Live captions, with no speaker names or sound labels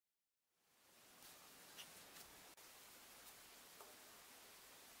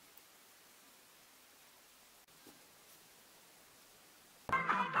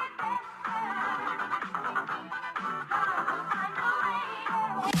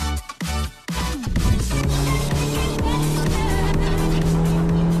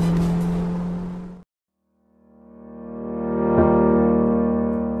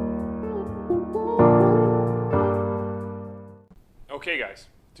Okay guys,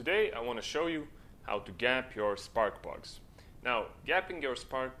 today I want to show you how to gap your spark plugs. Now, gapping your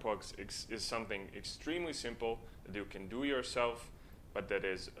spark plugs is something extremely simple that you can do yourself, but that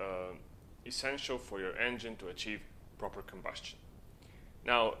is essential for your engine to achieve proper combustion.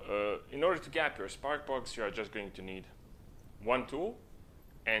 Now, in order to gap your spark plugs, you are just going to need one tool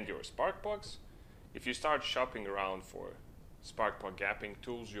and your spark plugs. If you start shopping around for spark plug gapping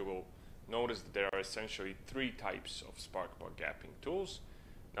tools, you will notice that there are essentially three types of spark plug gapping tools.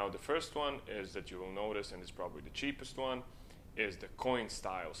 Now, the first one is that you will notice, and it's probably the cheapest one, is the coin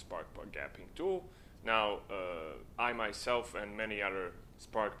style spark plug gapping tool. Now, I myself and many other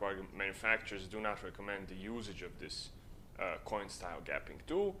spark plug manufacturers do not recommend the usage of this coin style gapping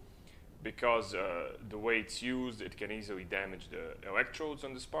tool because the way it's used, it can easily damage the electrodes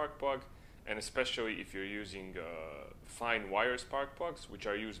on the spark plug, and especially if you're using fine wire spark plugs, which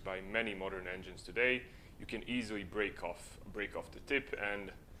are used by many modern engines today, you can easily break off the tip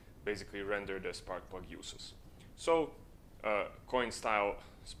and basically render the spark plug useless. So coin style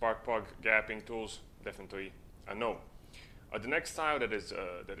spark plug gapping tools, definitely a no. The next style that is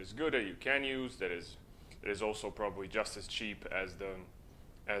good that you can use, that is also probably just as cheap as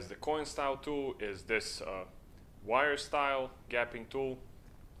the coin style tool, is this wire style gapping tool.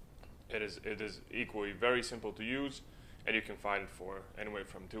 It is equally very simple to use, and you can find it for anywhere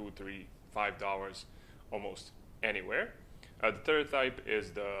from $2, $3, $5 almost anywhere. The third type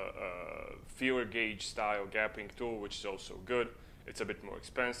is the feeler gauge style gapping tool, which is also good. It's a bit more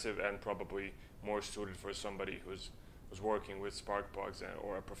expensive and probably more suited for somebody who's working with spark plugs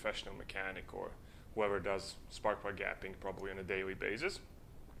or a professional mechanic or whoever does spark plug gapping probably on a daily basis.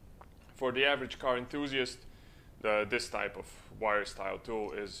 For the average car enthusiast, this type of wire style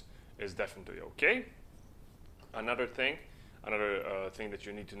tool is definitely okay. Another thing that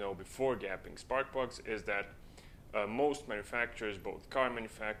you need to know before gapping spark plugs is that most manufacturers, both car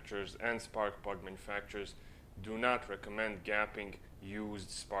manufacturers and spark plug manufacturers, do not recommend gapping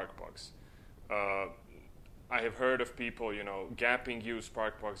used spark plugs. I have heard of people, gapping used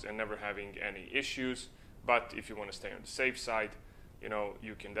spark plugs and never having any issues, but if you want to stay on the safe side,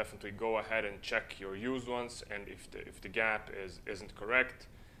 you can definitely go ahead and check your used ones, and if the gap isn't correct,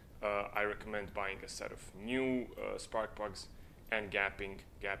 I recommend buying a set of new spark plugs and gapping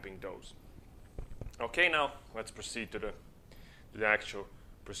those. Okay, now let's proceed to the actual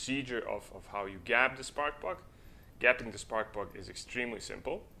procedure of how you gap the spark plug. Gapping the spark plug is extremely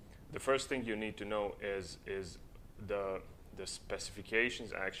simple. The first thing you need to know is the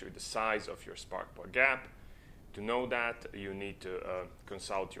specifications, actually the size of your spark plug gap. To know that, you need to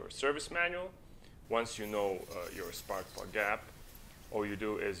consult your service manual. Once you know your spark plug gap, all you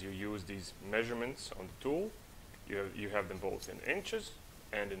do is you use these measurements on the tool. You have them both in inches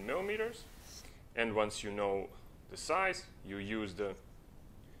and in millimeters. And once you know the size, you use the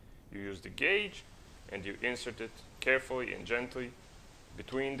gauge and you insert it carefully and gently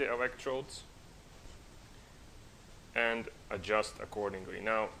between the electrodes and adjust accordingly.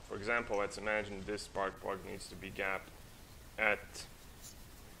 Now, for example, let's imagine this spark plug needs to be gapped at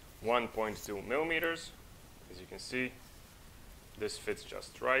 1.2 millimeters. As you can see, this fits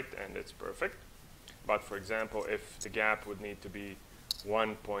just right and it's perfect. But for example, if the gap would need to be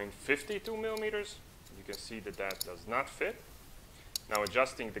 1.52 millimeters, you can see that does not fit. Now,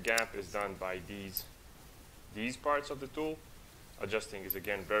 adjusting the gap is done by these parts of the tool. Adjusting is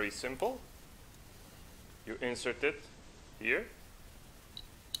again very simple. You insert it here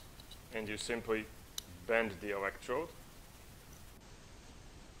and you simply bend the electrode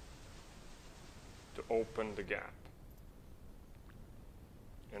to open the gap.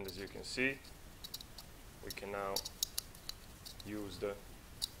 And as you can see, we can now use the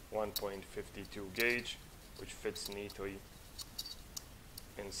 1.52 gauge, which fits neatly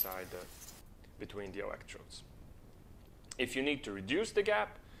inside between the electrodes. If you need to reduce the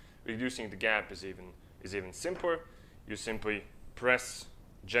gap, reducing the gap is even simpler. You simply press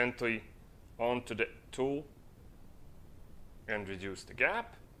gently onto the tool and reduce the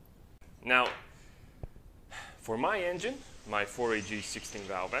gap. Now, for my engine, my 4AG 16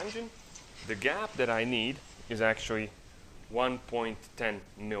 valve engine, the gap that I need is actually 1.10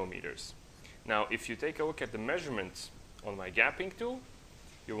 millimeters. Now, if you take a look at the measurements on my gapping tool,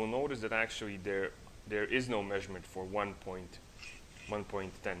 you will notice that actually there is no measurement for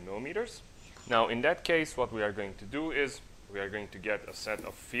 1.10 millimeters. Now, in that case, what we are going to do is we are going to get a set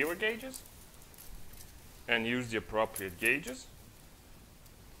of feeler gauges and use the appropriate gauges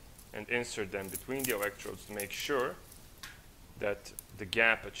and insert them between the electrodes to make sure that the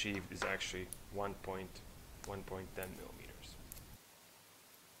gap achieved is actually 1.10 millimeters.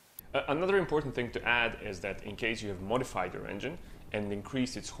 Another important thing to add is that in case you have modified your engine and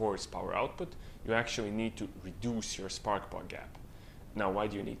increase its horsepower output, you actually need to reduce your spark plug gap. Now, why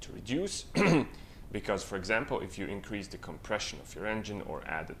do you need to reduce? Because, for example, if you increase the compression of your engine or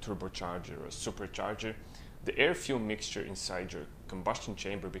add a turbocharger or a supercharger, the air-fuel mixture inside your combustion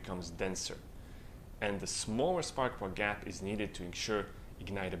chamber becomes denser. And the smaller spark plug gap is needed to ensure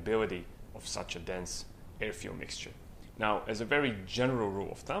ignitability of such a dense air-fuel mixture. Now, as a very general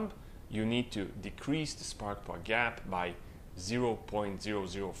rule of thumb, you need to decrease the spark plug gap by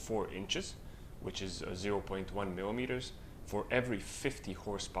 0.004 inches, which is 0.1 millimeters, for every 50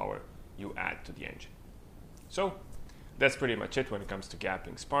 horsepower you add to the engine. So that's pretty much it when it comes to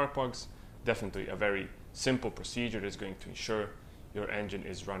gapping spark plugs. Definitely a very simple procedure that's going to ensure your engine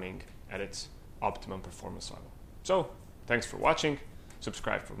is running at its optimum performance level. So thanks for watching,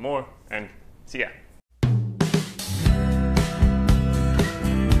 subscribe for more, and see ya.